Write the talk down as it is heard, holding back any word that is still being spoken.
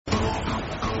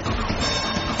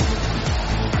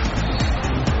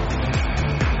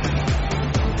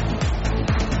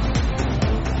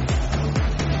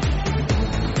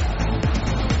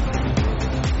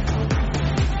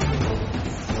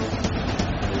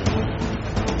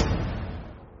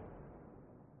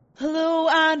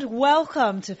And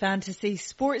welcome to Fantasy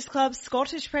Sports Club's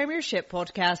Scottish Premiership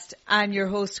podcast. I'm your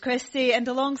host Christy, and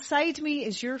alongside me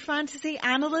is your fantasy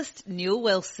analyst Neil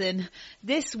Wilson.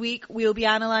 This week we'll be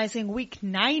analysing week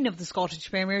 9 of the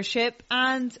Scottish Premiership,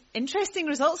 and interesting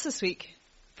results this week.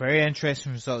 Very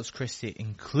interesting results, Christy,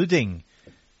 including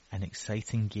an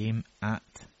exciting game at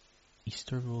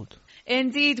Easter Road.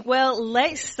 Indeed. Well,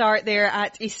 let's start there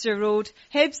at Easter Road.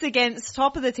 Hibs against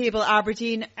top of the table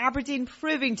Aberdeen. Aberdeen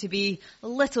proving to be a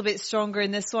little bit stronger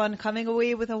in this one, coming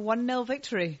away with a 1-0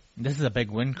 victory. This is a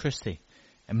big win, Christy.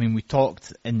 I mean, we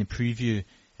talked in the preview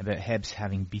about Hibs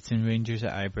having beaten Rangers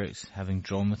at Ibrox, having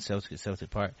drawn with Celtic at Celtic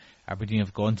Park. Aberdeen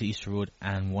have gone to Easter Road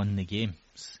and won the game.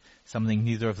 It's something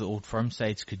neither of the Old Firm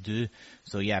sides could do.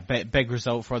 So yeah, big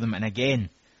result for them. And again,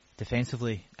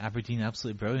 defensively, Aberdeen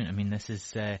absolutely brilliant. I mean, this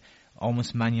is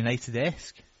almost Man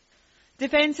United-esque.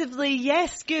 Defensively,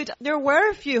 yes, good. There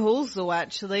were a few holes though,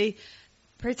 actually.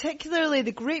 Particularly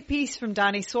the great piece from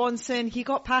Danny Swanson. He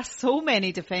got past so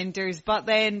many defenders, but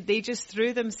then they just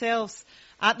threw themselves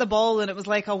at the ball and it was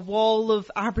like a wall of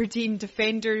Aberdeen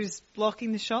defenders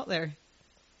blocking the shot there.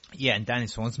 Yeah, and Danny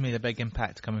Swanson made a big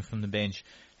impact coming from the bench.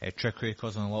 Trickery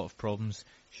causing a lot of problems.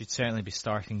 Should certainly be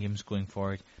starting games going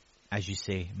forward. As you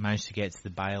say, managed to get to the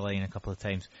byline a couple of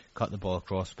times, cut the ball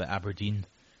across, but Aberdeen,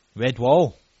 red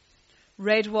wall.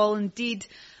 Red wall indeed.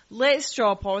 Let's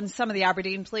draw upon some of the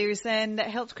Aberdeen players then that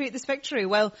helped create this victory.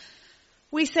 Well,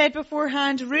 we said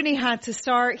beforehand Rooney had to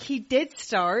start. He did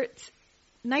start.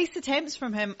 Nice attempts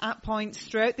from him at points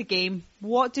throughout the game.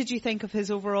 What did you think of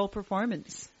his overall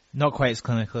performance? Not quite as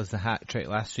clinical as the hat-trick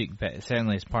last week, but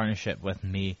certainly his partnership with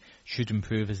May should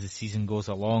improve as the season goes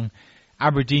along.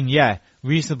 Aberdeen, yeah,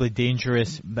 reasonably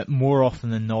dangerous, but more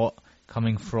often than not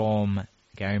coming from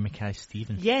Gary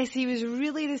Mackay-Stevens. Yes, he was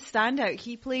really the standout.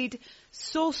 He played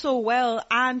so well,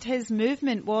 and his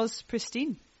movement was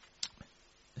pristine.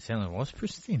 It certainly was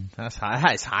pristine. That's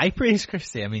high praise,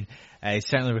 Christy. I mean, he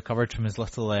certainly recovered from his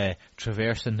little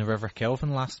traverse in the River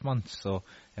Kelvin last month, so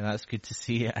that's good to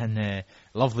see. And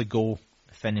lovely goal,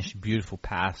 finish, beautiful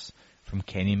pass from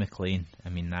Kenny McLean. I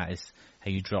mean, that is how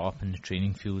you draw up in the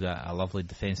training field, a lovely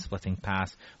defence-splitting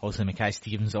pass. Also,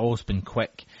 Mackay-Stevens always been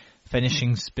quick.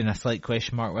 Finishing's been a slight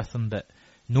question mark with him, but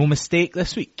no mistake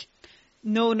this week.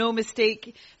 No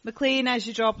mistake. McLean, as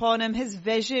you draw upon him, his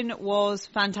vision was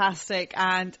fantastic,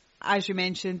 and as you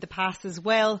mentioned, the pass as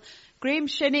well. Graham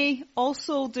Shinney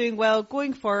also doing well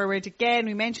going forward. Again,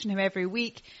 we mention him every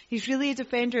week. He's really a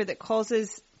defender that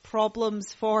causes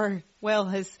problems for, well,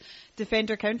 his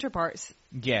defender counterparts.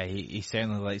 Yeah, he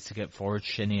certainly likes to get forward,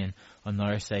 Shinney, and on the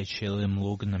other side, Shaliam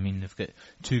Logan. I mean, they've got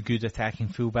two good attacking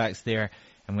fullbacks there,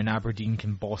 and when Aberdeen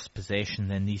can boss possession,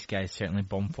 then these guys certainly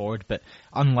bomb forward. But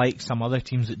unlike some other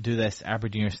teams that do this,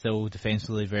 Aberdeen are still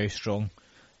defensively very strong,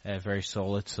 very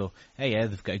solid. So, yeah,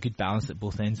 they've got a good balance at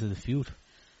both ends of the field.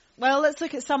 Well, let's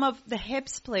look at some of the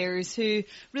Hibs players who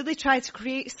really tried to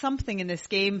create something in this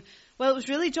game. Well, it was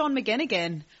really John McGinn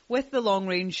again with the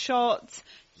long-range shots.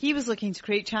 He was looking to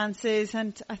create chances,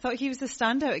 and I thought he was the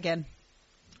standout again.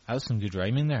 That was some good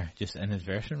rhyming there, just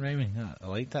inadvertent rhyming. I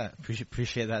like that.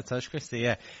 Appreciate that touch, Christy.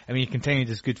 Yeah, I mean, he continued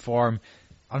his good form.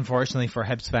 Unfortunately for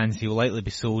Hibs fans, he will likely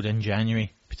be sold in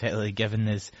January, particularly given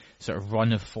his sort of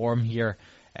run of form here,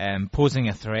 posing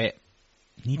a threat.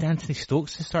 Need Anthony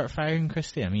Stokes to start firing,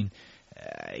 Christy. I mean,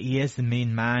 he is the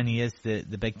main man, he is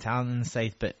the big talent in the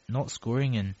side, but not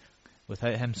scoring, and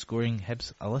without him scoring,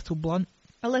 Hibs a little blunt.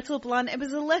 A little blunt. It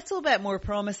was a little bit more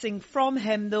promising from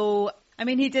him though. I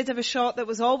mean, he did have a shot that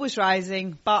was always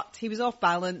rising, but he was off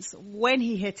balance when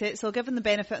he hit it, so I'll give him the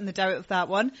benefit and the doubt of that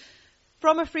one.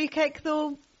 From a free kick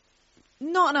though,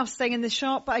 not enough sting in the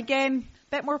shot, but again,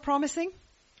 a bit more promising.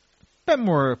 Bit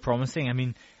more promising. I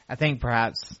mean, I think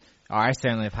perhaps, I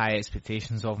certainly have high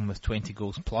expectations of him with 20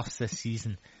 goals plus this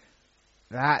season.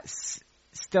 That's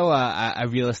still a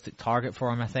realistic target for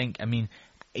him, I think. I mean,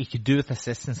 he could do with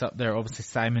assistance up there. Obviously,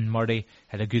 Simon Murray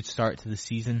had a good start to the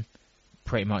season.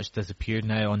 Pretty much disappeared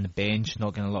now on the bench,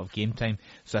 not getting a lot of game time.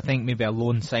 So I think maybe a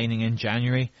loan signing in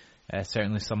January,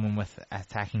 certainly someone with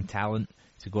attacking talent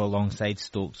to go alongside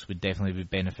Stokes would definitely be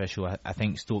beneficial. I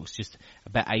think Stokes just a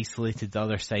bit isolated. The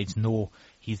other sides know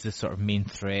he's the sort of main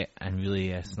threat and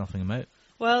really snuffing him out.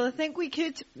 Well, I think we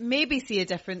could maybe see a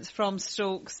difference from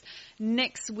Stokes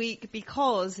next week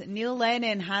because Neil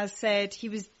Lennon has said he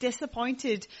was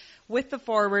disappointed with the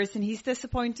forwards and he's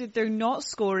disappointed they're not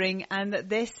scoring and that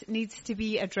this needs to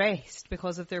be addressed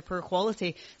because of their poor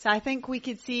quality. So I think we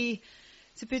could see,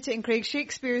 to put it in Craig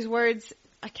Shakespeare's words,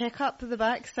 a kick up the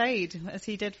backside as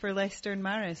he did for Leicester and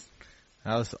Maris.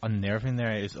 That was unnerving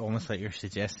there. It was almost like you're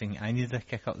suggesting I need a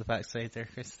kick up the backside there,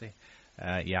 Christy.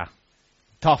 Yeah.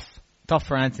 Tough tough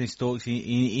for Anthony Stokes.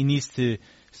 He needs to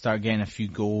start getting a few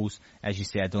goals. As you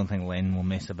say, I don't think Lennon will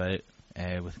mess about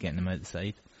with getting him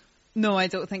outside. No, I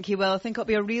don't think he will. I think it'll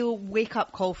be a real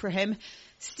wake-up call for him.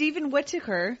 Stephen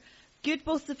Whittaker, good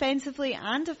both defensively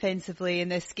and offensively in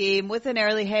this game with an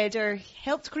early header,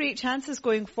 helped create chances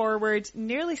going forward,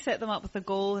 nearly set them up with a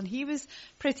goal, and he was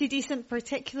pretty decent,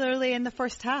 particularly in the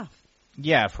first half.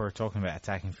 Yeah, if we're talking about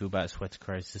attacking fullbacks,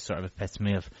 Whittaker is the sort of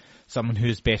epitome of someone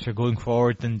who's better going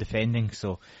forward than defending.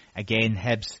 So again,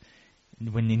 Hibs,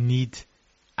 when they need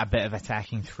a bit of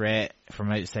attacking threat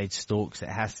from outside Stokes, it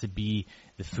has to be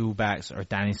the fullbacks or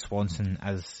Danny Swanson,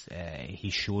 as he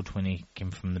showed when he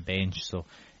came from the bench. So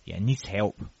yeah, it needs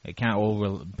help. It can't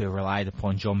all be relied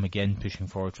upon John McGinn pushing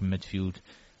forward from midfield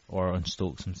or on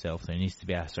Stokes himself. There needs to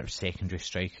be a sort of secondary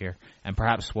striker, and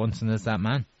perhaps Swanson is that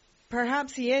man.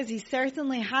 Perhaps he is. He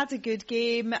certainly had a good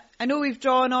game. I know we've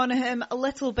drawn on him a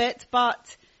little bit,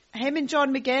 but him and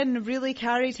John McGinn really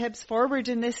carried Hibs forward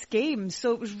in this game.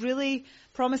 So it was really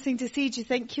promising to see. Do you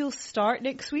think he'll start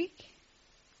next week?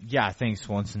 Yeah, I think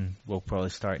Swanson will probably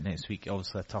start next week.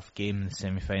 Obviously a tough game in the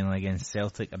semi-final against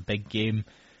Celtic, a big game.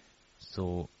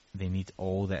 So they need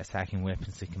all the attacking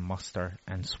weapons they can muster.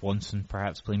 And Swanson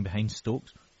perhaps playing behind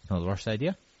Stokes. Not the worst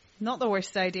idea. Not the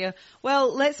worst idea.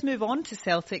 Well, let's move on to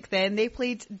Celtic then. They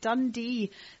played Dundee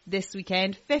this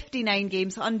weekend. 59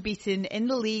 games unbeaten in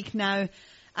the league now.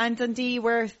 And Dundee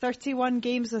were 31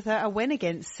 games without a win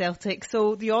against Celtic.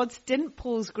 So the odds didn't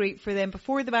pose great for them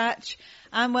before the match.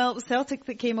 And well, it was Celtic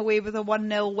that came away with a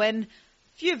 1-0 win.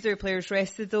 Few of their players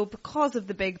rested though because of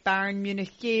the big Bayern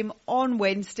Munich game on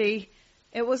Wednesday.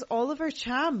 It was Oliver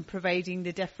Cham providing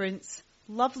the difference.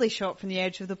 Lovely shot from the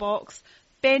edge of the box.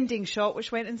 Bending shot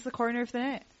which went into the corner of the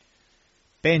net.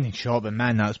 Bending shot, but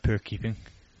man, that was poor keeping.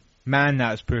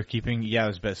 Yeah, it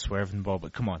was a bit swerving the ball,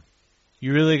 but come on.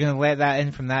 You really going to let that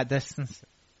in from that distance?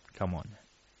 Come on.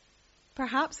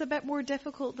 Perhaps a bit more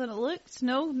difficult than it looked.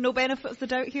 No benefit of the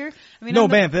doubt here. I mean, no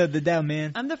benefit of the doubt,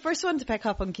 man. I'm the first one to pick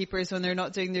up on keepers when they're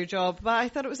not doing their job, but I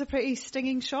thought it was a pretty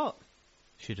stinging shot.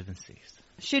 Should have been saved.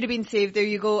 Should have been saved, there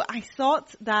you go. I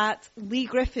thought that Lee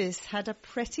Griffiths had a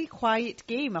pretty quiet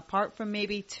game, apart from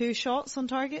maybe 2 shots on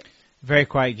target. Very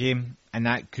quiet game, and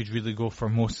that could really go for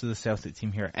most of the Celtic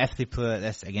team here. If they play like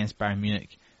this against Bayern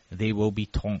Munich, they will be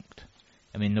tonked.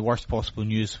 I mean, the worst possible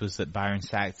news was that Bayern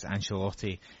sacked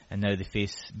Ancelotti, and now they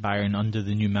face Bayern under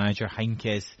the new manager,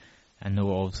 Heinkes, and there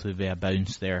will obviously be a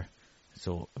bounce there.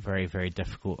 So, very, very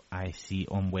difficult, I see,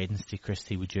 on Wednesday.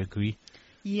 Christy, would you agree?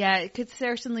 Yeah, it could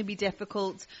certainly be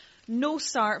difficult. No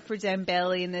start for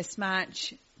Dembele in this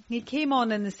match. He came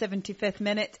on in the 75th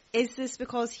minute. Is this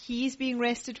because he's being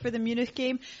rested for the Munich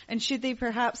game? And should they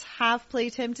perhaps have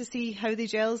played him to see how they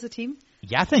gel as a team?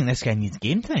 Yeah, I think this guy needs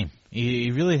game time.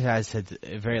 He really has had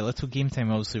very little game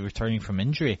time, obviously returning from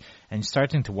injury, and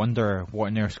starting to wonder what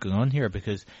on earth's going on here,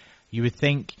 because you would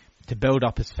think to build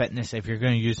up his fitness, if you're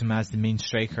going to use him as the main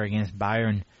striker against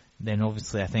Bayern, then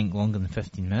obviously I think longer than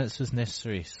 15 minutes was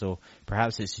necessary. So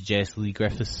perhaps it suggests Lee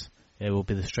Griffiths will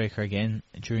be the striker again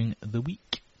during the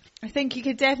week. I think you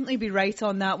could definitely be right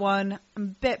on that one. I'm a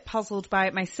bit puzzled by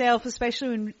it myself, especially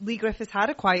when Lee Griffiths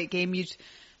had a quiet game. You'd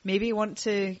maybe want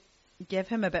to give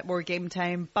him a bit more game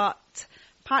time. But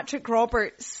Patrick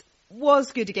Roberts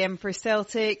was good again for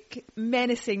Celtic,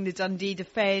 menacing the Dundee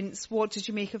defence. What did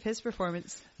you make of his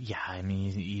performance? Yeah, I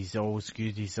mean, he's always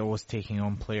good. He's always taking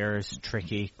on players,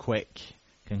 tricky, quick,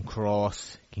 can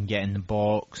cross, can get in the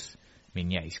box. I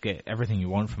mean, yeah, he's got everything you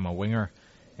want from a winger.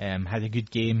 Had a good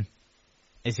game.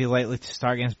 Is he likely to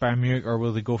start against Bayern Munich, or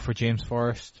will they go for James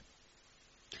Forrest?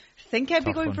 I think I'd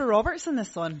be going for Roberts in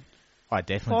this one. Oh, I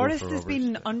definitely Forrest go for has Roberts.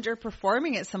 been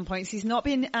underperforming at some points. He's not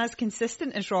been as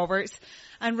consistent as Roberts.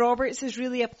 And Roberts is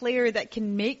really a player that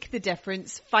can make the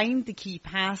difference, find the key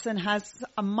pass, and has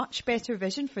a much better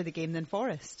vision for the game than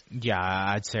Forrest. Yeah,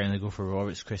 I'd certainly go for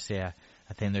Roberts, Chrissy. I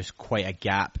think there's quite a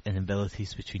gap in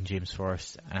abilities between James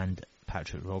Forrest and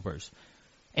Patrick Roberts.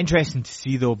 Interesting to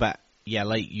see though, but yeah,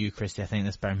 like you, Christy, I think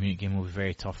this Bayern Munich game will be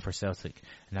very tough for Celtic,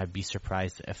 and I'd be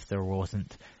surprised if there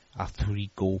wasn't a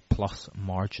 3-goal plus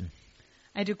margin.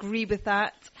 I'd agree with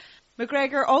that.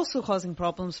 McGregor also causing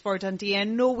problems for Dundee. I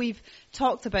know we've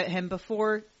talked about him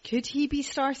before. Could he be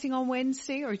starting on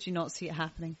Wednesday, or do you not see it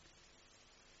happening?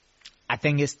 I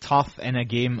think it's tough in a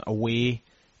game away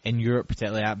in Europe,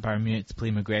 particularly at Bayern Munich, to play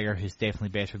McGregor, who's definitely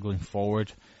better going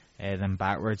forward than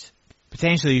backwards.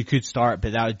 Potentially you could start,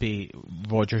 but that would be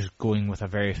Rodgers going with a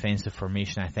very offensive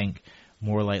formation. I think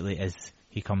more likely is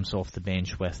he comes off the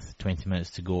bench with 20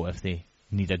 minutes to go if they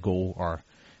need a goal, or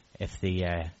if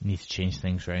they need to change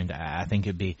things around. I think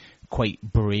it'd be quite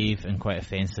brave and quite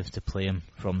offensive to play him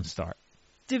from the start.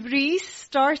 De Vries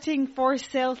starting for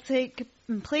Celtic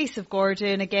in place of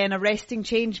Gordon. Again, a resting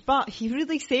change, but he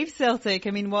really saved Celtic.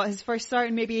 I mean, his first start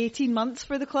in maybe 18 months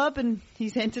for the club, and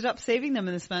he's ended up saving them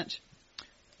in this match.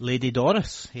 Lady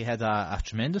Doris, he had a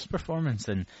tremendous performance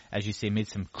and, as you say, made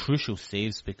some crucial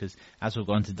saves because, as we'll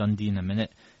go on to Dundee in a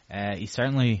minute, he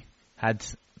certainly had...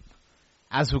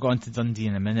 As we'll go on to Dundee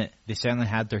in a minute, they certainly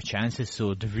had their chances,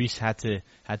 so De Vries had to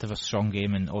have a strong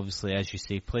game, and obviously, as you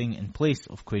say, playing in place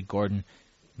of Quaid Gordon,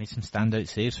 made some standout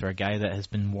saves for a guy that has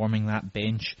been warming that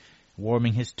bench,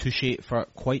 warming his touche for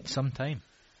quite some time.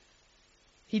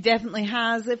 He definitely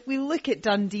has. If we look at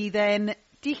Dundee then,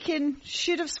 Deacon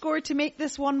should have scored to make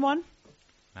this 1-1.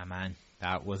 My man,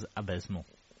 that was abysmal.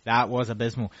 That was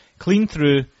abysmal. Clean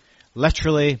through,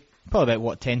 literally, probably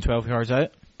about, 10-12 yards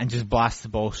out, and just blast the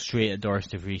ball straight at Doris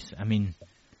De Vries. I mean,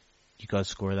 you got to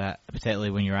score that,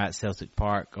 particularly when you're at Celtic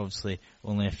Park. Obviously,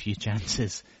 only a few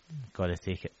chances. Got to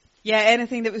take it. Yeah,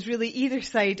 anything that was really either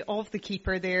side of the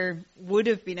keeper there would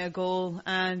have been a goal.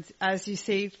 And as you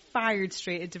say, fired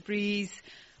straight at De Vries.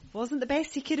 Wasn't the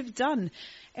best he could have done.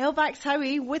 El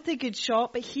Bakhtaoui with a good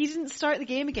shot, but he didn't start the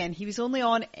game again. He was only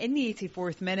on in the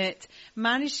 84th minute.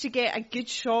 Managed to get a good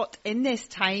shot in this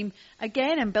time.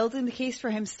 Again, I'm building the case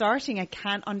for him starting. I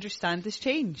can't understand this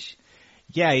change.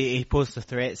 Yeah, he posed a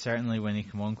threat certainly when he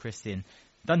came on, Christian.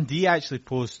 Dundee actually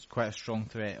posed quite a strong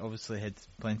threat. Obviously had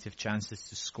plenty of chances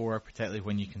to score, particularly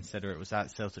when you consider it was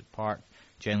at Celtic Park.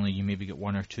 Generally you maybe get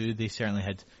one or two. They certainly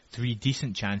had 3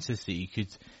 decent chances that you could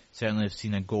certainly have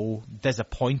seen a goal.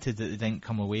 Disappointed that they didn't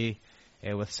come away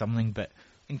with something, but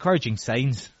encouraging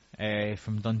signs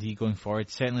from Dundee going forward.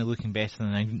 Certainly looking better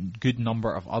than a good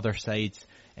number of other sides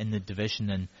in the division.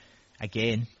 And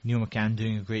again, Neil McCann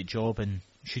doing a great job and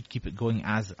should keep it going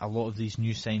as a lot of these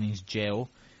new signings gel.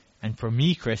 And for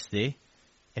me, Christy,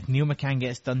 if Neil McCann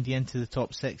gets Dundee into the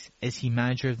top 6, is he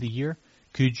manager of the year?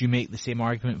 Could you make the same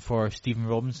argument for Stephen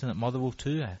Robinson at Motherwell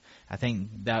too? I think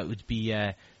that would be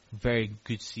very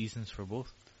good seasons for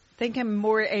both. I think I'm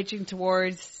more edging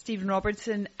towards Stephen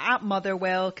Robertson at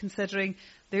Motherwell, considering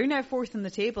they're now 4th in the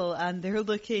table and they're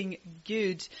looking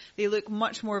good. They look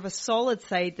much more of a solid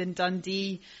side than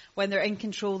Dundee. When they're in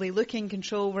control, they look in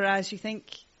control, whereas you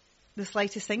think the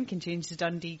slightest thing can change the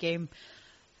Dundee game.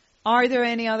 Are there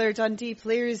any other Dundee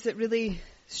players that really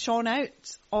shone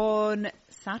out on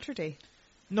Saturday?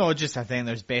 No, just I think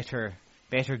there's better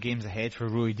games ahead for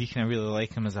Rory Deacon. I really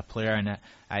like him as a player, and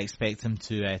I expect him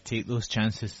to take those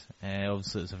chances.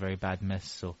 Obviously, it was a very bad miss,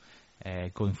 so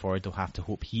going forward, they'll have to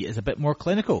hope he is a bit more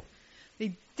clinical.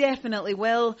 They definitely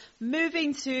will.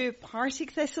 Moving to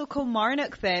Partick Thistle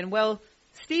Kilmarnock then. Well,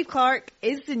 Steve Clarke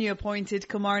is the new appointed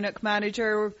Kilmarnock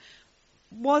manager.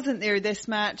 Wasn't there this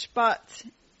match, but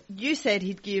you said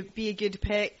he'd be a good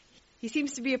pick. He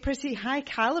seems to be a pretty high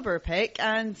caliber pick,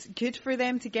 and good for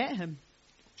them to get him.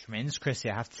 Tremendous, Chrissy.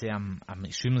 I have to say I'm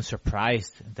extremely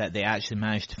surprised that they actually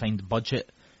managed to find the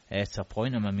budget to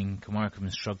appoint him. I mean, Kilmarnock have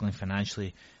been struggling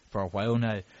financially for a while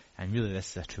now, and really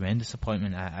this is a tremendous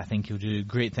appointment. I think he'll do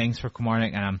great things for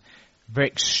Kilmarnock, and I'm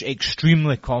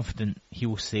extremely confident he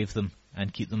will save them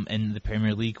and keep them in the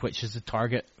Premier League, which is the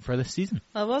target for this season.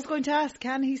 I was going to ask,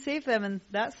 can he save them? And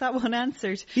that's that one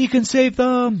answered. He can save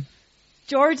them!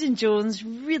 Jordan Jones,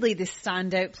 really the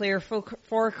standout player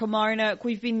for Kilmarnock.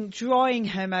 We've been drawing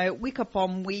him out week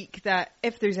upon week that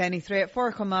if there's any threat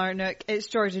for Kilmarnock, it's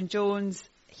Jordan Jones.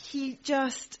 He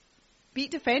just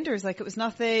beat defenders like it was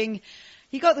nothing.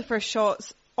 He got the first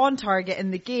shots on target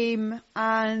in the game,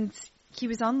 and he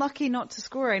was unlucky not to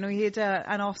score. I know he had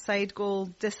an offside goal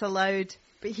disallowed,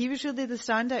 but he was really the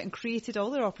standout and created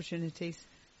all their opportunities.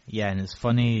 Yeah, and it's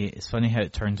funny how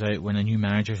it turns out when a new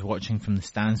manager's watching from the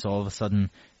stands, all of a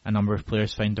sudden a number of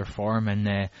players find their form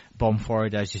and bomb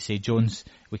forward, as you say. Jones,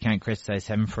 we can't criticise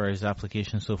him for his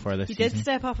application so far this season. He did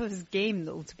step up his game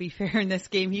though, to be fair, in this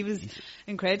game. He was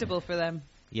incredible for them.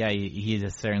 Yeah, he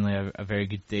had certainly a very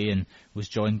good day and was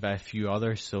joined by a few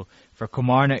others. So for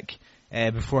Kilmarnock,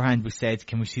 beforehand we said,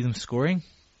 can we see them scoring?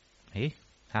 Hey,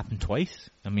 happened twice.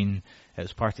 I mean, it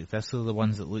was Partick Thistle, the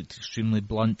ones that looked extremely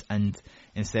blunt, and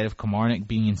instead of Kilmarnock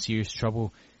being in serious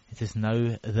trouble, it is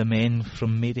now the men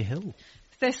from Maryhill.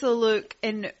 Thistle look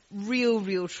in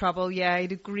real trouble. Yeah,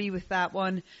 I'd agree with that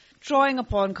one. Drawing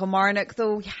upon Kilmarnock,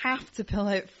 though, we have to pull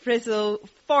out Frizzell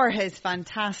for his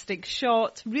fantastic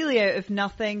shot. Really out of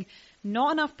nothing.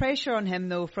 Not enough pressure on him,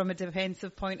 though, from a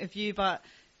defensive point of view, but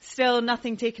still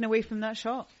nothing taken away from that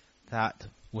shot. That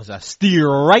was a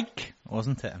strike,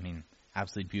 wasn't it? I mean,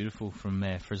 absolutely beautiful from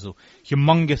Frizzell.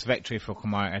 Humongous victory for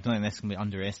Kilmarnock. I don't think this can be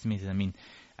underestimated. I mean,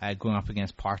 going up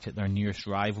against Partick, their nearest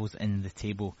rivals in the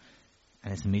table,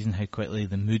 And it's amazing how quickly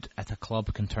the mood at a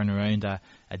club can turn around. A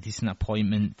decent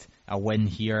appointment, a win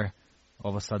here, all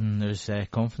of a sudden there's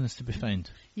confidence to be found.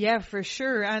 Yeah, for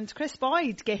sure. And Chris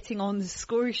Boyd getting on the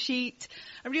score sheet.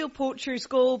 A real poacher's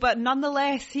goal, but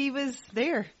nonetheless, he was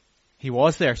there. He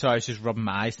was there, so I was just rubbing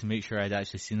my eyes to make sure I'd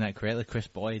actually seen that correctly. Chris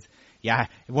Boyd. Yeah,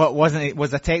 what wasn't it?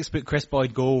 Was a textbook Chris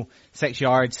Boyd goal, 6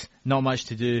 yards, not much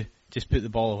to do, just put the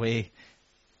ball away.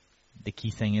 The key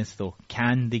thing is, though,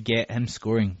 can they get him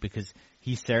scoring? Because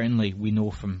he certainly, we know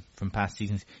from past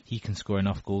seasons, he can score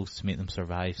enough goals to make them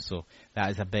survive. So that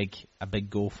is a big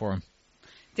goal for him.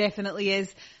 Definitely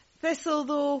is. Thistle,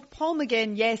 though, Paul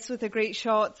McGinn, yes, with a great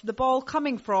shot. The ball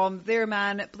coming from their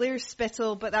man, Blair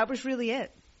Spittle, but that was really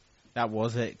it. That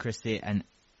was it, Christy, and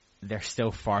they're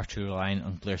still far too reliant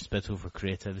on Blair Spittle for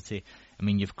creativity. I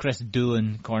mean, you've Chris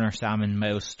Doolan, Connor Salmon,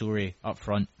 Miles Story up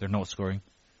front. They're not scoring.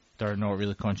 They're not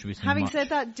really contributing Having much. said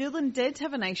that, Doolan did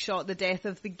have a nice shot at the death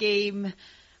of the game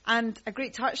and a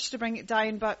great touch to bring it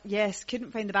down, but yes,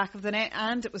 couldn't find the back of the net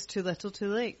and it was too little too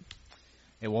late.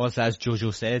 It was, as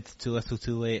Jojo said, too little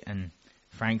too late, and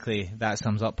frankly, that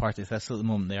sums up Partick Thistle at the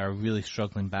moment. They are really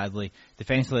struggling badly.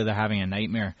 Defensively, they're having a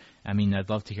nightmare. I mean, I'd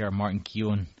love to hear Martin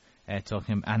Keown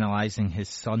analysing his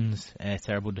son's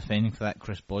terrible defending for that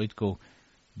Chris Boyd goal.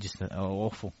 Just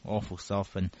awful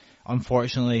stuff. And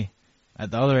unfortunately, at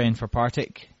the other end for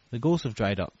Partick, the goals have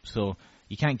dried up. So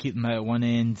you can't keep them out at one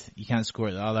end, you can't score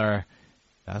at the other.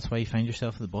 That's why you find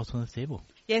yourself at the bottom of the table.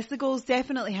 Yes, the goals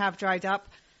definitely have dried up.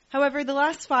 However, the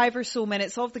last 5 or so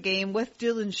minutes of the game with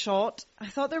Doolan's shot, I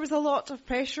thought there was a lot of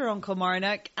pressure on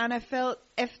Kilmarnock, and I felt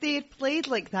if they had played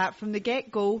like that from the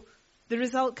get-go, the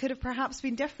result could have perhaps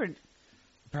been different.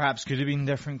 Perhaps could have been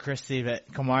different, Christy,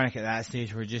 but Kilmarnock at that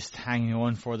stage were just hanging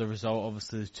on for the result.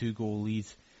 Obviously, the 2-goal lead.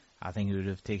 I think it would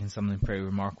have taken something pretty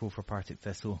remarkable for Partick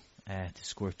Thistle to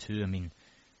score 2. I mean,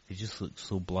 they just look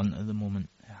so blunt at the moment.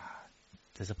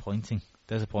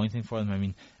 Disappointing for them. I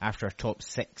mean, after a top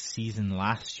 6 season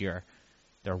last year,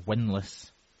 they're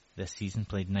winless this season,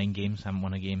 played 9 games, haven't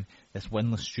won a game. This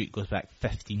winless streak goes back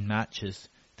 15 matches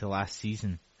to last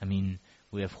season. I mean,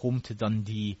 we have home to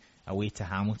Dundee, away to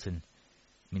Hamilton.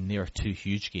 I mean, they are 2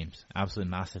 huge games,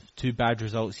 absolutely massive. 2 bad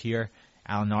results here.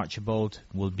 Alan Archibald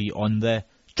will be on the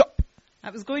chop. I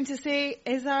was going to say,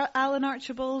 is Alan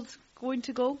Archibald going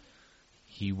to go?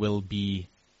 He will be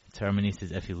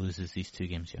terminated if he loses these 2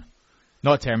 games, yeah.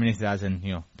 Not terminated as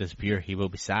in, disappear. He will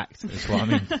be sacked, is what I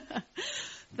mean.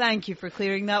 Thank you for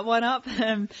clearing that one up.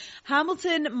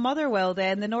 Hamilton, Motherwell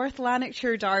then, the North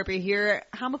Lanarkshire derby here.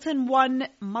 Hamilton 1,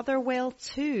 Motherwell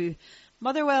 2.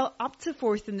 Motherwell up to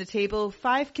 4th in the table.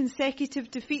 5 consecutive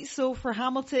defeats though for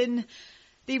Hamilton.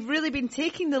 They've really been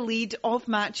taking the lead of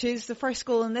matches. The first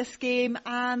goal in this game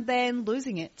and then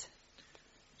losing it.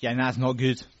 Yeah, and that's not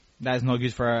good. That is not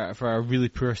good for a really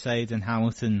poor side in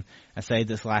Hamilton, a side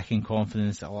that's lacking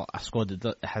confidence, a squad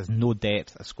that has no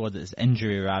depth, a squad that is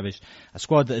injury ravaged, a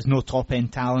squad that has no top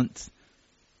end talent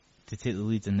to take the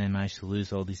lead and then manage to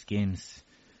lose all these games.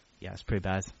 Yeah, it's pretty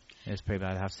bad. It's pretty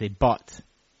bad, I have to say. But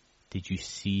did you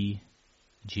see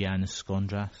Giannis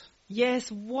Skondras?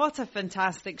 Yes, what a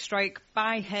fantastic strike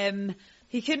by him.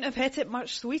 He couldn't have hit it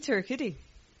much sweeter, could he?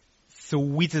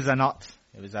 Sweet as a nut.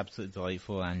 It was absolutely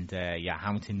delightful, and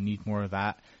Hamilton need more of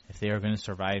that if they are going to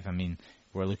survive. I mean,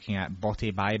 we're looking at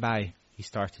Botte Bye Bye. He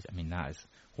started, I mean, that is,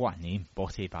 what a name,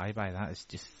 Botte Bye Bye. That is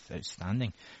just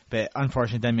outstanding. But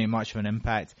unfortunately, didn't make much of an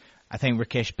impact. I think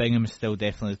Rakesh Bingham is still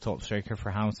definitely the top striker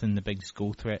for Hamilton, the biggest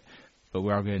goal threat. But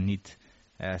we are going to need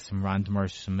some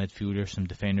randomers, some midfielders, some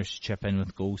defenders to chip in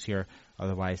with goals here.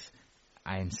 Otherwise,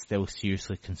 I am still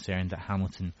seriously concerned that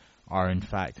Hamilton are in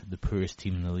fact the poorest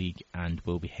team in the league and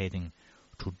will be heading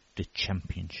to the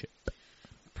championship.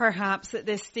 Perhaps at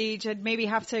this stage I'd maybe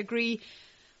have to agree.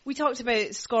 We talked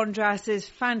about Skondras'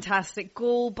 fantastic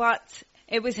goal, but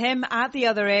it was him at the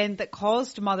other end that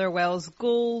caused Motherwell's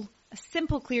goal. A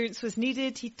simple clearance was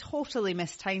needed. He totally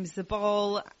mistimes the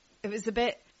ball. It was a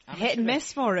bit hit and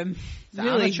miss for him. Really.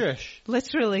 Amateurish.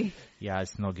 Literally. Yeah,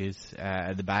 it's not good.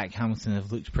 At the back, Hamilton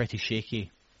have looked pretty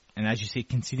shaky. And as you say,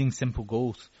 conceding simple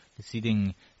goals,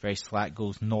 conceding very slack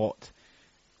goals, not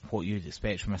what you'd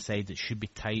expect from a side that should be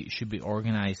tight, should be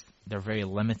organised. They're very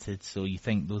limited, so you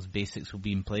think those basics will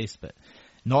be in place, but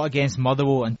not against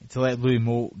Motherwell. And to let Louis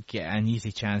Moult get an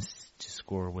easy chance to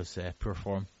score was poor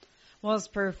form. Was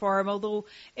poor form, although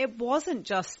it wasn't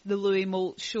just the Louis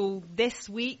Moult show this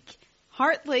week.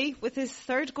 Hartley, with his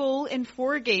 3rd goal in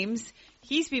 4 games,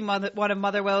 he's been one of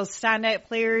Motherwell's standout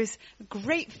players.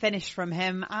 Great finish from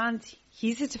him, and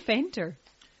he's a defender.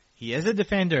 He is a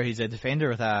defender. He's a defender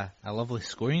with a lovely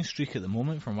scoring streak at the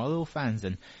moment for Motherwell fans.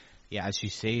 And yeah, as you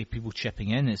say, people chipping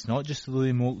in. It's not just the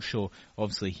Louis Moulton show.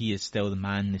 Obviously, he is still the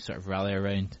man they sort of rally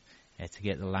around to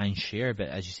get the lion's share. But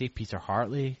as you say, Peter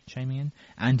Hartley chiming in.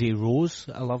 Andy Rose,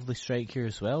 a lovely strike here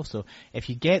as well. So if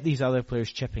you get these other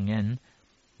players chipping in,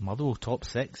 Motherwell top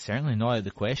 6, certainly not out of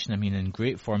the question. I mean, in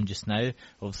great form just now.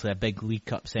 Obviously, a big League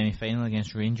Cup semi-final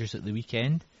against Rangers at the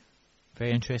weekend.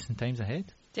 Very interesting times ahead.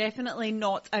 Definitely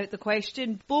not out the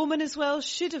question. Bowman as well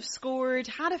should have scored,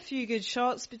 had a few good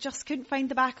shots, but just couldn't find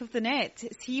the back of the net.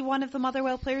 Is he one of the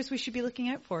Motherwell players we should be looking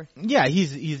out for? Yeah,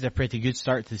 he's a pretty good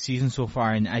start to the season so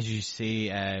far, and as you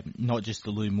say, not just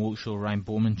the Louis Moult show, Ryan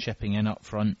Bowman chipping in up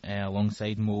front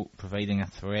alongside Moult, providing a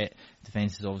threat.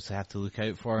 Defences obviously have to look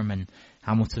out for him, and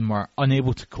Hamilton were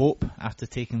unable to cope after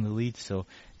taking the lead, so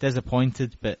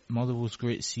disappointed, but Motherwell's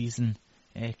great season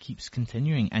keeps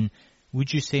continuing. And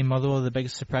would you say Motherwell the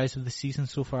biggest surprise of the season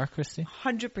so far, Christy?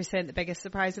 100% the biggest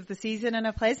surprise of the season, and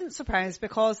a pleasant surprise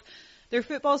because their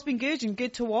football's been good and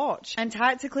good to watch. And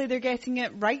tactically they're getting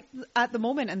it right at the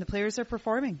moment and the players are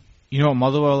performing. You know what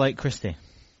Motherwell are like, Christy?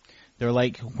 They're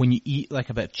like when you eat like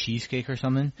a bit of cheesecake or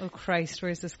something. Oh Christ,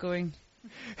 where's this going?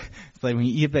 It's like when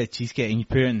you eat a bit of cheesecake and you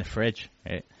put it in the fridge,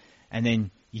 right? And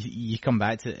then you come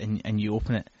back to it and you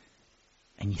open it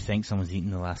and you think someone's eaten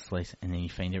the last slice and then you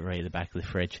find it right at the back of the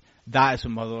fridge. That is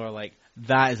what Motherwell are like.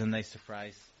 That is a nice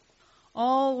surprise.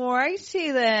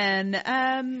 Alrighty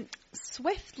then.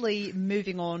 Swiftly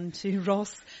moving on to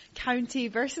Ross County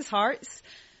versus Hearts.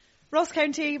 Ross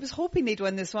County was hoping they'd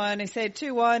win this one. I said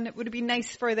 2-1. It would have been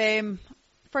nice for them.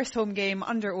 First home game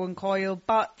under Owen Coyle,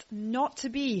 but not to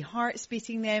be. Hearts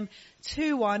beating them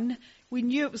 2-1. We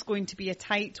knew it was going to be a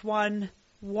tight one.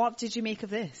 What did you make of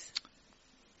this?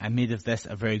 I made of this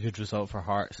a very good result for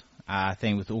Hearts. I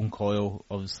think with Owen Coyle,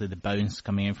 obviously the bounce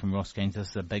coming in from Ross County,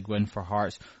 this is a big win for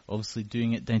Hearts. Obviously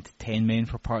doing it down to 10 men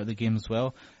for part of the game as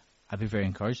well. I'd be very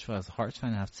encouraged for as a Hearts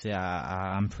fan. I have to say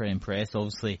I'm pretty impressed.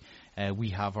 Obviously, we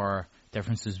have our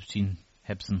differences between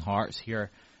Hibs and Hearts here.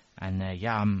 And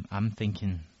I'm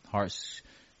thinking Hearts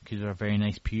could have a very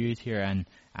nice period here. And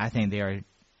I think they are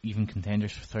even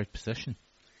contenders for third position.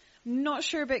 Not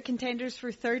sure about contenders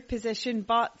for third position,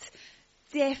 but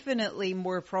definitely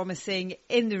more promising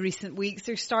in the recent weeks.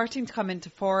 They're starting to come into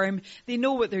form. They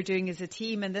know what they're doing as a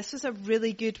team, and this was a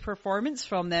really good performance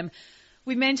from them.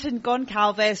 We mentioned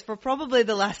Goncalves for probably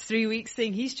the last 3 weeks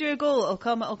saying he's due a goal, it'll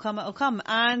come, it'll come, it'll come,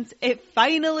 and it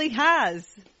finally has.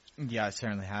 Yeah, it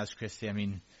certainly has, Christy. I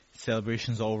mean,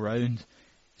 celebrations all round.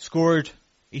 Scored,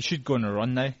 he should go on a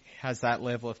run now. He has that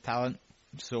level of talent.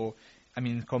 So, I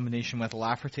mean, in combination with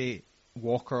Lafferty,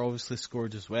 Walker obviously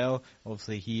scored as well.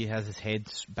 Obviously, he has his head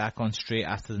back on straight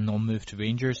after the non-move to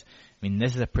Rangers. I mean,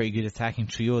 this is a pretty good attacking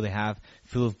trio they have,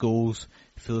 full of goals,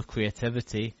 full of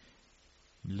creativity.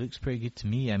 Looks pretty good to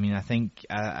me. I mean, I think,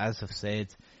 as I've said,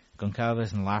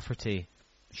 Goncalves and Lafferty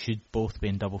should both be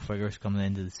in double figures coming the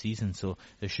end of the season, so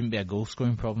there shouldn't be a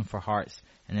goal-scoring problem for Hearts.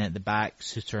 And then at the back,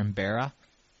 Suter and Berra.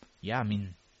 Yeah, I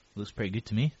mean, looks pretty good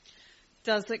to me.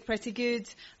 Does look pretty good.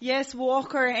 Yes,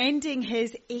 Walker ending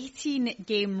his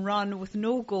 18-game run with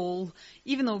no goal,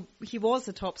 even though he was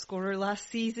the top scorer last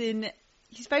season.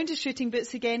 He's found his shooting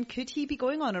boots again. Could he be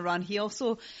going on a run? He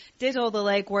also did all the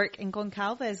legwork in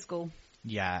Goncalves' goal.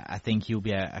 Yeah, I think he'll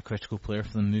be a critical player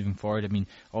for them moving forward. I mean,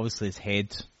 obviously his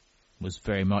head was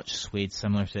very much swayed,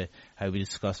 similar to how we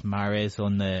discussed Mahrez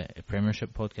on the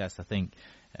Premiership podcast. I think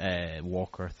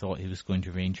Walker thought he was going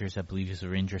to Rangers. I believe he's a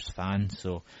Rangers fan.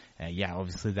 So,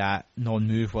 obviously that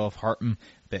non-move will have hurt him.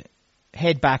 But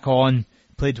head back on,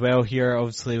 played well here,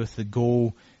 obviously, with the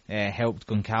goal. Helped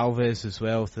Goncalves as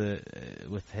well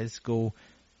with his goal.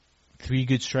 Three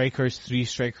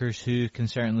strikers who can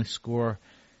certainly score.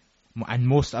 And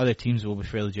most other teams will be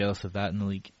fairly jealous of that in the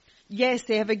league. Yes,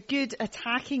 they have a good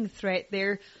attacking threat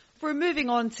there. We're moving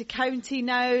on to County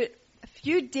now. A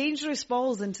few dangerous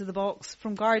balls into the box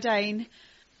from Gardyne.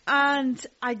 And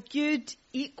a good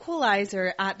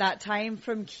equaliser at that time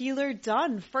from Keeler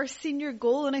Dunn. First senior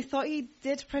goal, and I thought he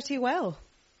did pretty well.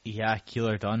 Yeah,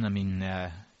 Keeler Dunn, I mean,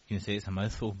 you can say it's a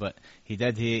mouthful, but he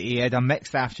did. He had a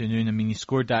mixed afternoon. I mean, he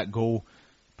scored that goal,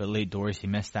 but late doors he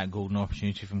missed that golden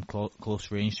opportunity from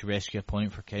close range to rescue a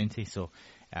point for County. So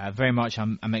very much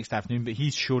a mixed afternoon, but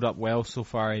he's showed up well so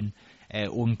far in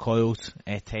Owen Coyle's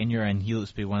tenure, and he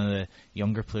looks to be one of the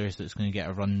younger players that's going to get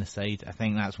a run in the side. I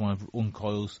think that's one of Owen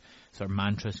Coyle's sort of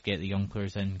mantras: get the young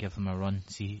players in, give them a run,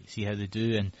 see how they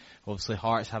do. And obviously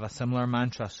Hearts have a similar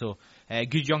mantra. So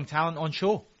good young talent on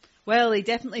show. Well, he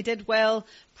definitely did well.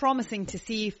 Promising to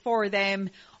see for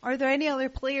them. Are there any other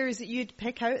players that you'd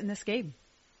pick out in this game?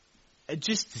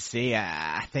 Just to say,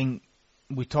 I think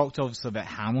we talked obviously about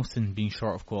Hamilton being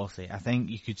short of quality. I think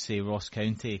you could say Ross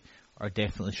County are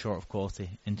definitely short of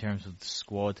quality in terms of the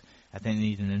squad. I think they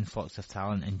need an influx of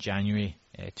talent in January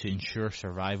to ensure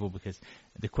survival, because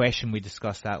the question we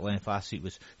discussed at length last week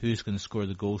was who's going to score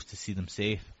the goals to see them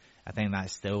safe. I think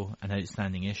that's still an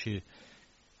outstanding issue.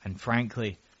 And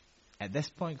frankly, at this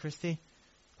point, Christy,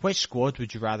 which squad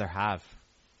would you rather have?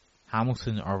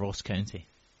 Hamilton or Ross County?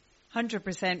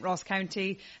 100% Ross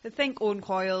County. I think Owen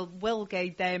Coyle will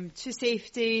guide them to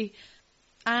safety.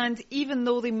 And even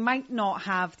though they might not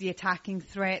have the attacking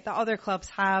threat that other clubs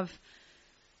have,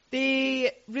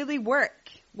 they really work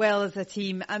well as a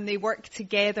team and they work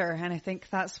together. And I think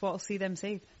that's what will see them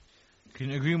safe.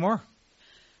 Couldn't agree more.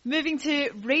 Moving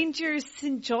to Rangers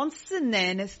St Johnstone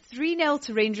then. It's 3-0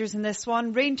 to Rangers in this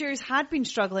one. Rangers had been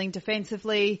struggling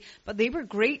defensively, but they were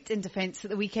great in defence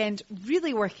at the weekend,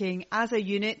 really working as a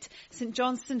unit. St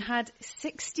Johnstone had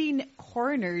 16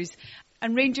 corners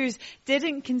and Rangers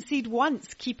didn't concede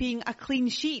once, keeping a clean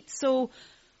sheet. So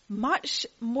much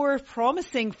more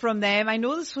promising from them. I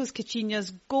know this was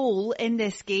Caixinha's goal in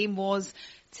this game, was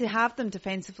to have them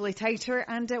defensively tighter,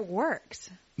 and it worked.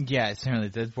 Yeah, it certainly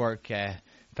did work.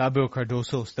 Fabio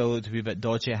Cardoso still looked to be a bit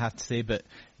dodgy, I have to say, but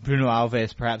Bruno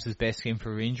Alves, perhaps his best game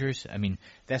for Rangers. I mean,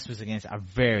 this was against a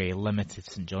very limited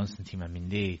St Johnstone team. I mean,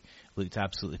 they looked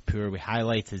absolutely poor. We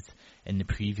highlighted in the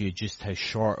preview just how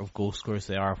short of goal scorers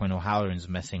they are when O'Halloran's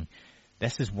missing.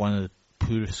 This is one of the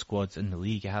poorest squads in the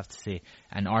league, I have to say.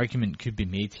 An argument could be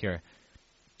made here.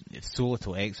 It's so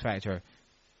little X factor.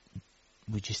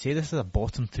 Would you say this is a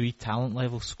bottom 3 talent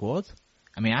level squad?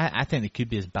 I mean, I think it could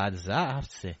be as bad as that, I have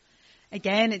to say.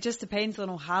 Again, it just depends on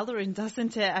O'Halloran,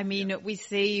 doesn't it? I mean, we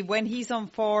say when he's on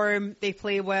form, they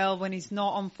play well. When he's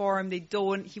not on form, they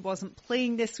don't. He wasn't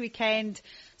playing this weekend.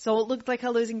 So it looked like a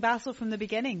losing battle from the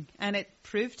beginning, and it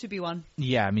proved to be one.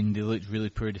 Yeah, I mean, they looked really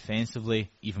poor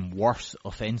defensively, even worse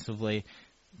offensively.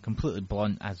 Completely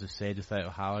blunt, as we've said, without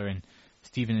O'Halloran.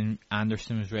 Stephen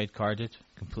Anderson was red carded,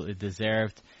 completely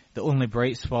deserved. The only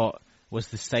bright spot was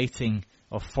the sighting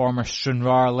of former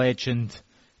Stranraer legend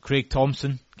Craig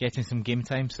Thompson getting some game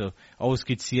time, so always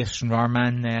good to see a Stranraer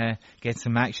man get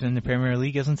some action in the Premier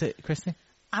League, isn't it, Christy?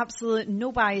 Absolute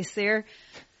no bias there.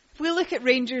 If we look at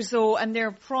Rangers though and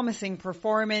their promising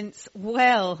performance,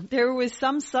 well, there was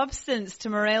some substance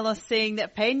to Morelos saying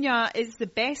that Peña is the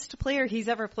best player he's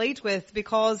ever played with,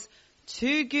 because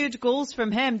 2 good goals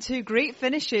from him, 2 great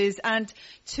finishes and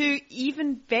 2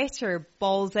 even better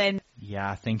balls in. Yeah,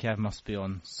 I think I must be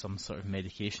on some sort of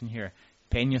medication here.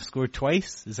 Peña scored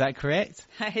twice, is that correct?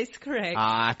 That is correct.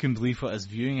 I couldn't believe what I was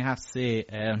viewing, I have to say,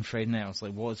 on Friday night. I was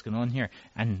like, what is going on here?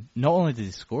 And not only did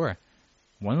he score,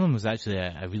 one of them was actually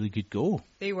a really good goal.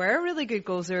 They were really good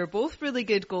goals. They were both really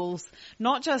good goals.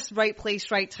 Not just right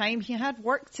place, right time. He had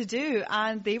work to do,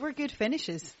 and they were good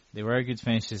finishes. They were good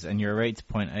finishes, and you're right to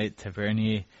point out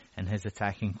Tavernier and his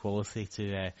attacking quality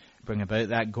to bring about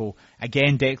that goal.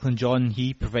 Again, Declan John,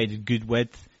 he provided good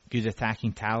width, good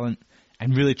attacking talent,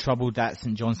 and really troubled that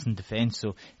St Johnstone defence.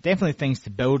 So definitely things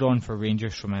to build on for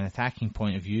Rangers from an attacking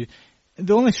point of view.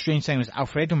 The only strange thing was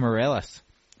Alfredo Morelos.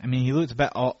 I mean, he's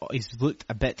looked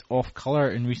a bit off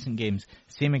colour in recent games.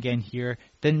 Same again here.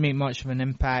 Didn't make much of an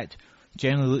impact.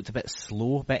 Generally looked a bit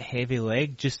slow, a bit heavy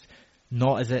leg, just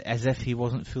not as if he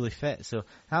wasn't fully fit. So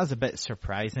that was a bit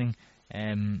surprising.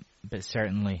 But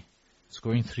certainly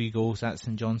scoring 3 goals at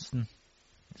St Johnstone,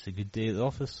 it's a good day at the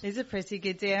office. It's a pretty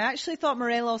good day. I actually thought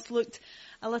Morelos looked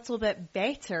a little bit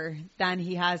better than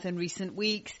he has in recent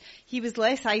weeks. He was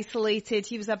less isolated.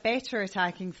 He was a better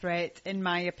attacking threat, in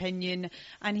my opinion.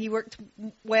 And he worked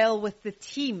well with the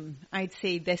team, I'd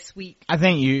say, this week. I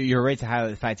think you're right to highlight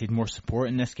the fact he had more support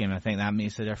in this game. I think that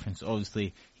makes a difference.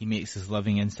 Obviously, he makes his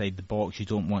living inside the box. You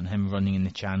don't want him running in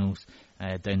the channels,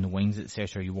 down the wings,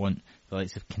 etc. You want the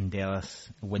likes of Candelas,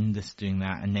 Windus doing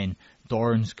that. And then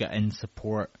Dorns got in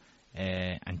support.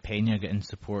 And Peña got in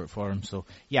support for him. So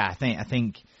yeah, I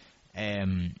think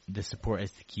the support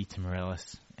is the key to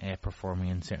Morelos performing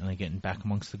and certainly getting back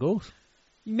amongst the goals.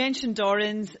 You mentioned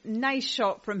Dorrans. Nice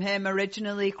shot from him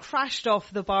originally, crashed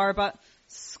off the bar, but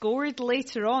scored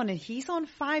later on, and he's on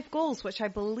 5 goals, which I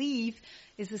believe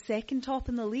is the second top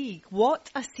in the league. What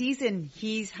a season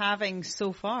he's having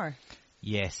so far.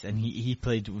 Yes, and he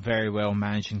played very well,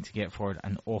 managing to get forward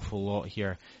an awful lot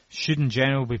here. Should in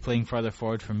general be playing further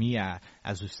forward for me.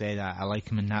 As we've said, I like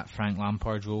him in that Frank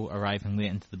Lampard role, arriving late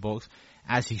into the box,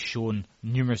 as he's shown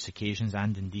numerous occasions,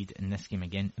 and indeed in this game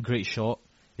again. A great shot.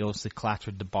 He obviously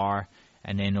clattered the bar,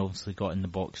 and then obviously got in the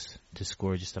box to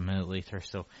score just a minute later.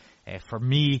 So for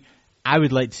me, I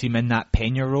would like to see him in that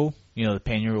Peña role. You know, the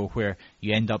Peña role where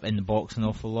you end up in the box an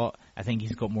awful lot. I think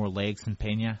he's got more legs than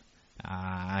Peña.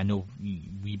 I know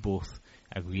we both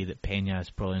agree that Pena is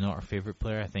probably not our favourite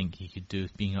player. I think he could do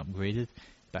with being upgraded.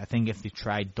 But I think if they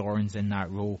tried Dorrans in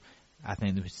that role, I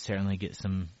think they would certainly get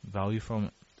some value from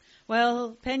it.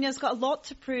 Well, Pena's got a lot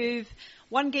to prove.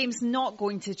 One game's not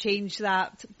going to change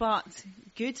that, but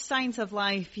good signs of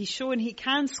life. He's shown he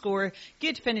can score.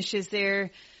 Good finishes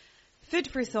there. Food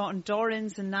for thought on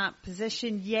Dorrans in that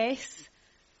position, yes.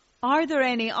 Are there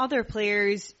any other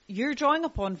players you're drawing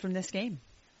upon from this game?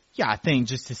 Yeah, I think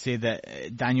just to say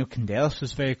that Daniel Candelas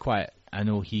was very quiet. I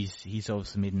know he's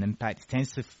obviously made an impact. He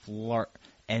tends to flirt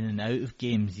in and out of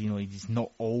games. You know, he's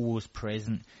not always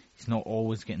present. He's not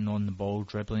always getting on the ball,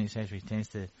 dribbling, etc. He tends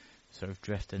to sort of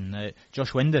drift in and out.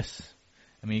 Josh Windus,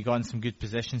 I mean, he got in some good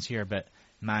positions here, but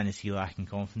man, is he lacking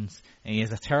confidence. And he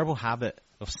has a terrible habit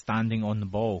of standing on the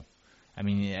ball. I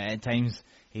mean, at times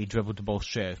he dribbled the ball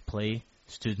straight out of play,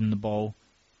 stood in the ball.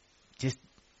 Just,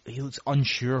 he looks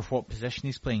unsure of what position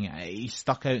he's playing. He's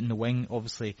stuck out in the wing.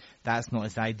 Obviously, that's not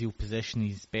his ideal position.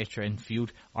 He's better in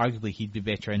field. Arguably, he'd be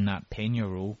better in that Pena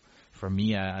role. For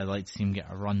me, I'd like to see him get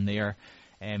a run there.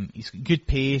 He's got good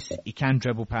pace. He can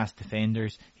dribble past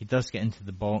defenders. He does get into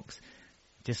the box.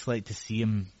 Just like to see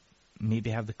him maybe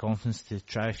have the confidence to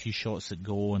try a few shots that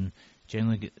go and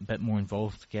generally get a bit more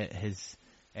involved, get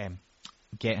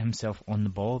himself on the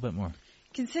ball a bit more.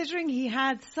 Considering he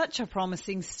had such a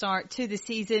promising start to the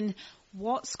season,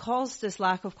 what's caused this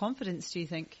lack of confidence, do you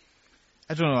think?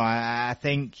 I don't know. I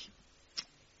think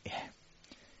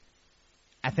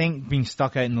being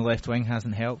stuck out in the left wing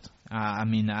hasn't helped.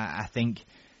 I think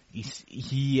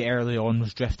he early on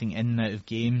was drifting in and out of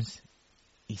games.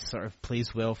 He sort of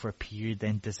plays well for a period,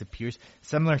 then disappears.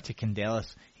 Similar to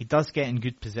Candelas, he does get in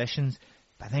good positions,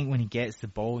 but I think when he gets the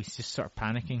ball, he's just sort of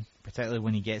panicking, particularly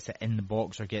when he gets it in the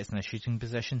box or gets in a shooting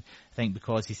position. I think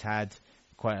because he's had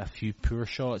quite a few poor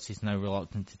shots, he's now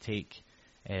reluctant to take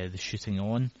the shooting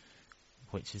on,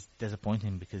 which is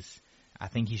disappointing because I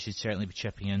think he should certainly be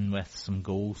chipping in with some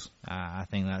goals. I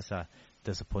think that's a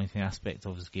disappointing aspect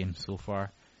of his game so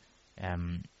far.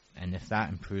 And if that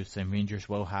improves, then Rangers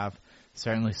will have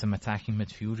certainly some attacking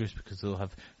midfielders because they'll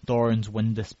have Dorrans,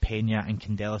 Windus, Pena and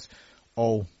Candelas,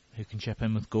 all who can chip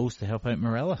in with goals to help out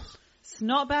Morelos. It's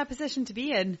not a bad position to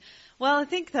be in. Well, I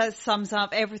think that sums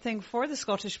up everything for the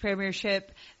Scottish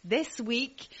Premiership this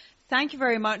week. Thank you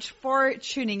very much for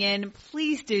tuning in.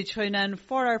 Please do tune in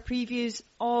for our previews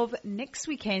of next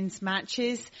weekend's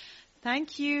matches.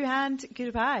 Thank you and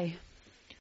goodbye.